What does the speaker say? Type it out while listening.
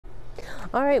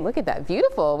All right, look at that.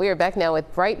 Beautiful. We are back now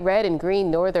with bright red and green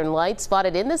northern lights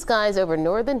spotted in the skies over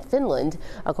northern Finland.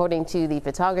 According to the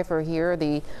photographer here,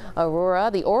 the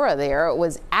aurora there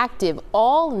was active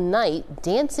all night,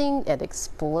 dancing and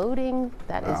exploding.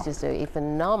 That is just a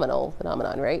phenomenal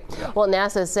phenomenon, right? Yeah. Well,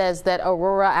 NASA says that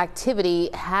aurora activity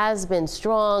has been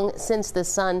strong since the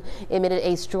sun emitted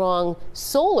a strong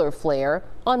solar flare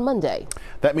on Monday.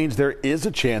 That means there is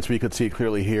a chance we could see it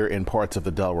clearly here in parts of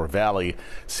the Delaware Valley.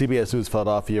 CBS News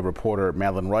Philadelphia reporter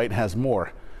Madeline Wright has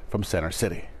more from Center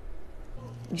City.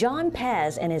 John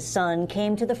Paz and his son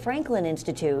came to the Franklin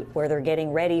Institute, where they're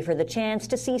getting ready for the chance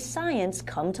to see science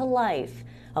come to life.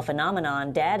 A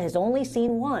phenomenon Dad has only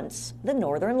seen once, the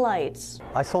Northern Lights.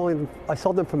 I saw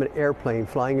them from an airplane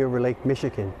flying over Lake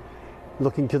Michigan,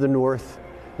 looking to the north.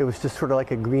 It was just sort of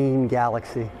like a green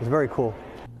galaxy. It was very cool.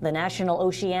 The National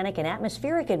Oceanic and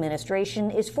Atmospheric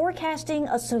Administration is forecasting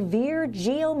a severe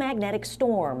geomagnetic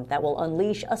storm that will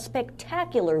unleash a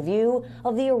spectacular view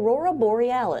of the aurora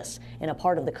borealis in a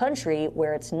part of the country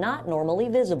where it's not normally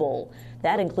visible.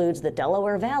 That includes the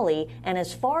Delaware Valley and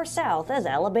as far south as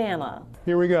Alabama.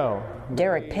 Here we go.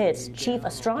 Derrick Pitts, chief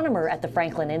astronomer at the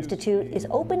Franklin Institute, is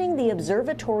opening the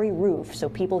observatory roof so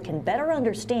people can better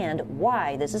understand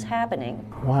why this is happening.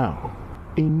 Wow,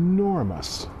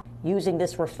 enormous. Using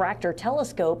this refractor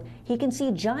telescope, he can see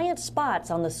giant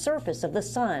spots on the surface of the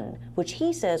sun, which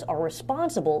he says are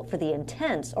responsible for the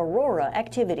intense aurora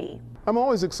activity. I'm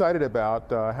always excited about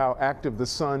how active the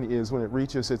sun is when it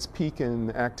reaches its peak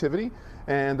in activity,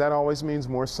 and that always means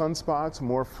more sunspots,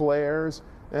 more flares,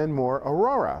 and more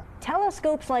aurora.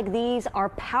 Telescopes like these are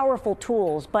powerful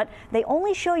tools, but they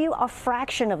only show you a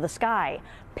fraction of the sky.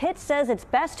 Pitts says it's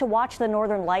best to watch the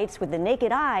northern lights with the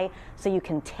naked eye so you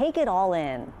can take it all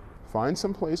in. Find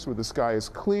some place where the sky is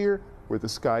clear, where the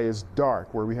sky is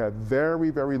dark, where we have very,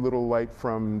 very little light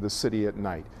from the city at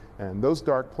night. And those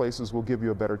dark places will give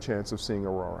you a better chance of seeing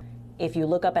aurora. If you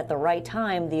look up at the right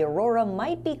time, the aurora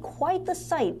might be quite the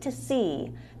sight to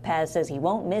see. Paz says he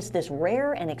won't miss this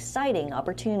rare and exciting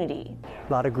opportunity.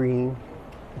 A lot of green.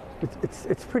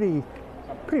 It's pretty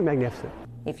magnificent.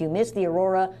 If you miss the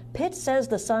aurora, Pitts says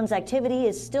the sun's activity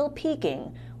is still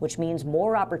peaking, which means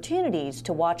more opportunities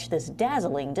to watch this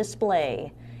dazzling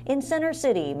display. In Center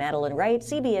City, Madeline Wright,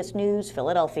 CBS News,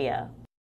 Philadelphia.